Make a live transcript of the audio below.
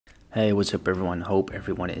Hey, what's up everyone? Hope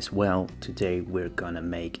everyone is well. Today we're gonna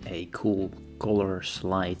make a cool color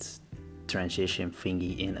slide transition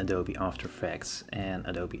thingy in Adobe After Effects and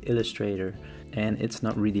Adobe Illustrator. And it's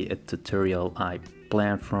not really a tutorial I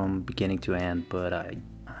planned from beginning to end, but I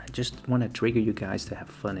just want to trigger you guys to have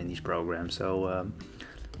fun in these programs. So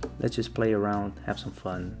let's just play around, have some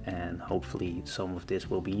fun, and hopefully some of this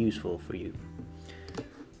will be useful for you.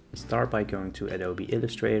 Start by going to Adobe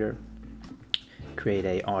Illustrator. Create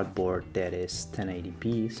a artboard that is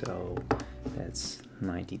 1080p, so that's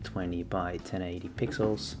 1920 by 1080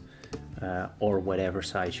 pixels, or whatever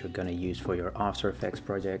size you're gonna use for your After Effects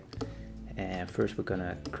project. And first we're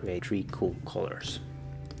gonna create 3 cool colors.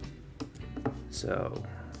 So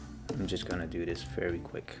I'm just gonna do this very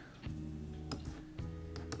quick.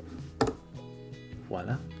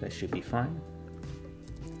 Voila, that should be fine.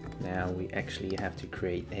 Now we actually have to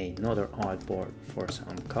create another artboard for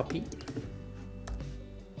some copy.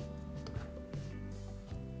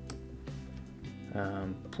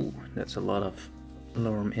 That's a lot of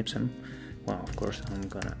lorem ipsum. Well, of course I'm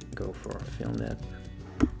gonna go for FilmDat.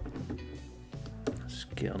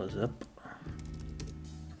 Scale this up.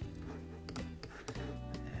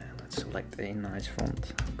 And let's select a nice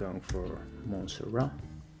font. I'm going for Montserrat.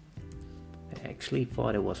 I actually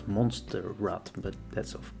thought it was Monsterrat, but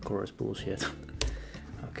that's of course bullshit.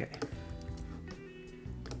 Okay.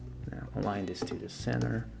 Now align this to the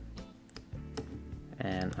center.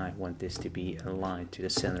 And I want this to be aligned to the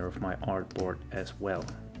center of my artboard as well.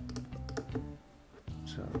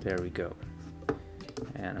 So there we go.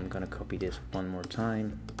 And I'm gonna copy this one more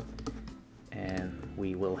time, and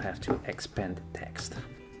we will have to expand the text.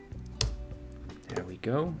 There we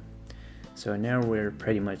go. So now we're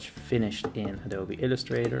pretty much finished in Adobe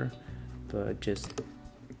Illustrator, but just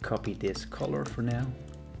copy this color for now.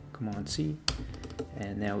 Command C.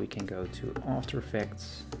 And now we can go to After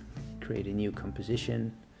Effects, create a new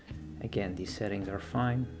composition. Again, these settings are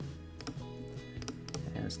fine.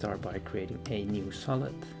 And start by creating a new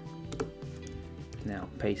solid. Now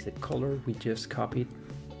paste the color we just copied.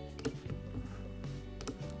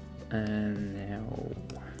 And now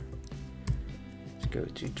let's go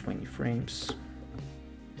to 20 frames.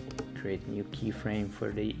 Create a new keyframe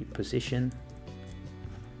for the position.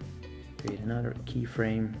 Create another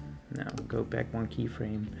keyframe. Now go back one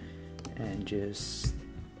keyframe and just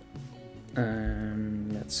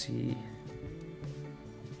let's see,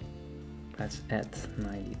 let's add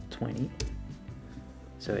 90-20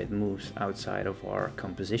 so it moves outside of our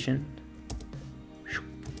composition.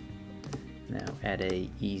 Now add a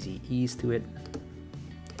easy ease to it.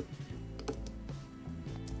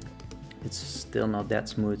 It's still not that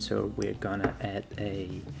smooth, so we're gonna add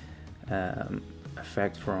a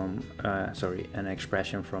effect from an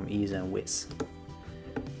expression from ease and width.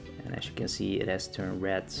 And as you can see, it has turned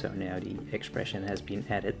red, so now the expression has been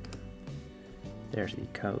added. There's the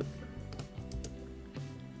code.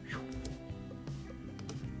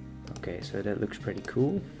 Okay, so that looks pretty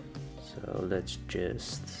cool. So let's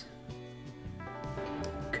just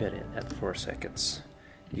cut it at 4 seconds.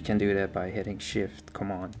 You can do that by hitting Shift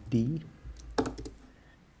Command D. And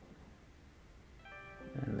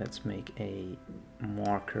let's make a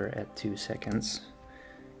marker at 2 seconds.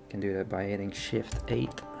 You can do that by hitting Shift 8.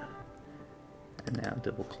 And now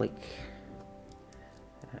double click,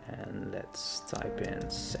 and let's type in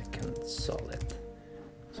second solid.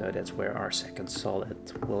 So that's where our second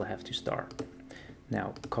solid will have to start.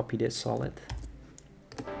 Now copy this solid,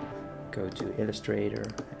 go to Illustrator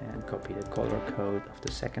and copy the color code of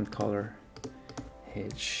the second color.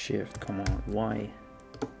 Hit Shift Command Y.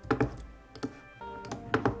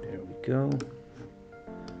 There we go.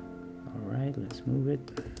 Alright, let's move it.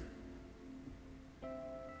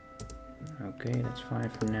 Okay, that's fine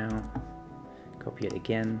for now. Copy it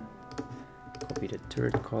again. Copy the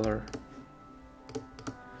third color.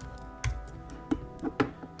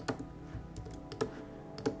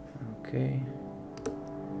 Okay.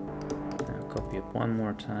 Now copy it one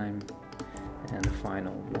more time. And the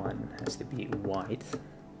final one has to be white.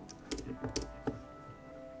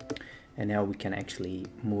 And now we can actually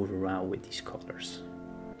move around with these colors.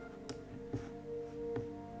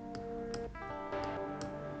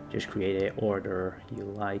 Just create an order you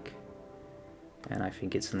like, and I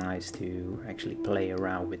think it's nice to actually play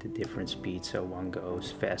around with the different speeds so one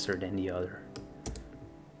goes faster than the other.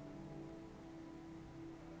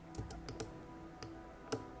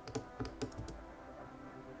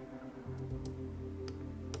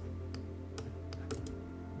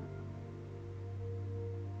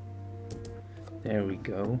 There we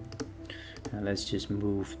go. And let's just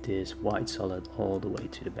move this white solid all the way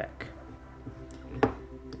to the back.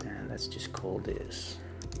 Let's just call this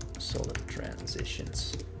solid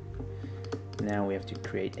transitions. Now we have to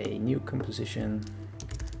create a new composition.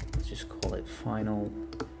 Let's just call it final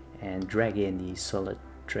and drag in the solid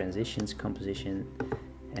transitions composition.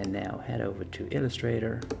 And now head over to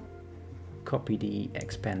Illustrator, copy the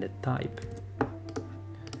expanded type,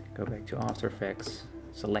 go back to After Effects,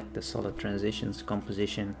 select the solid transitions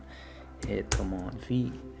composition, hit Command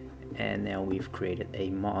V, and now we've created a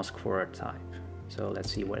mask for our type. So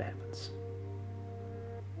let's see what happens.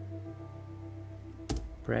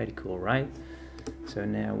 Pretty cool, right? So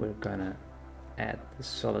now we're gonna add the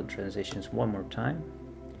solid transitions one more time.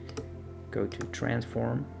 Go to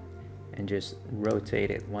Transform and just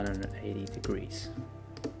rotate it 180 degrees.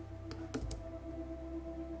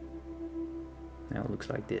 Now it looks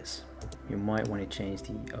like this. You might want to change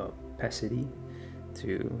the opacity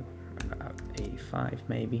to about 85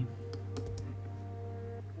 maybe.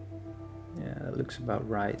 Yeah, that looks about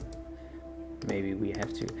right. Maybe we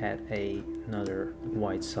have to add another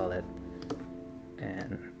white solid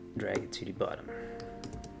and drag it to the bottom.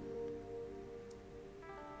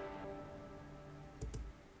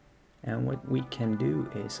 And what we can do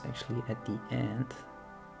is actually at the end,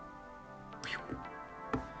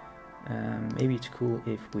 maybe it's cool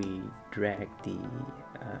if we drag the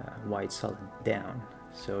white solid down,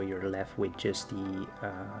 so you're left with just the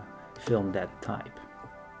FilmDat type.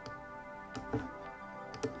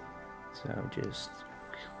 So just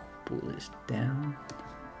pull this down.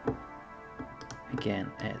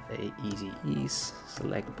 Again, add a easy ease,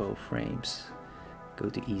 select both frames, go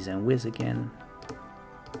to ease and whiz again.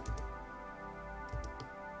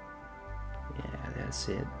 Yeah, that's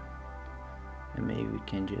it. And maybe we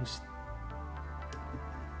can just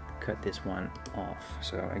cut this one off.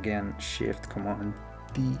 So again, Shift Command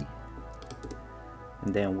D,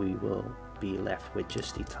 and then we will be left with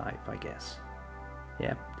just the type, I guess.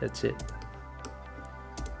 Yeah, that's it.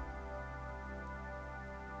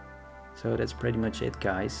 So that's pretty much it,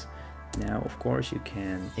 guys. Now, of course, you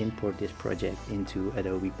can import this project into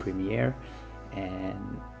Adobe Premiere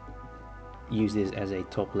and use this as a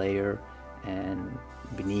top layer, and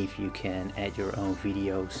beneath you can add your own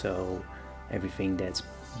video, so everything that's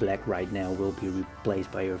black right now will be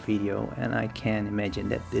replaced by your video. And I can imagine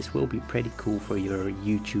that this will be pretty cool for your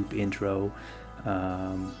YouTube intro,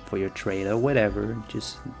 for your trailer, whatever.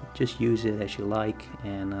 Just use it as you like,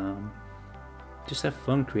 and just have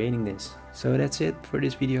fun creating this. So that's it for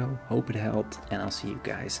this video. Hope it helped, and I'll see you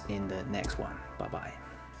guys in the next one. Bye bye.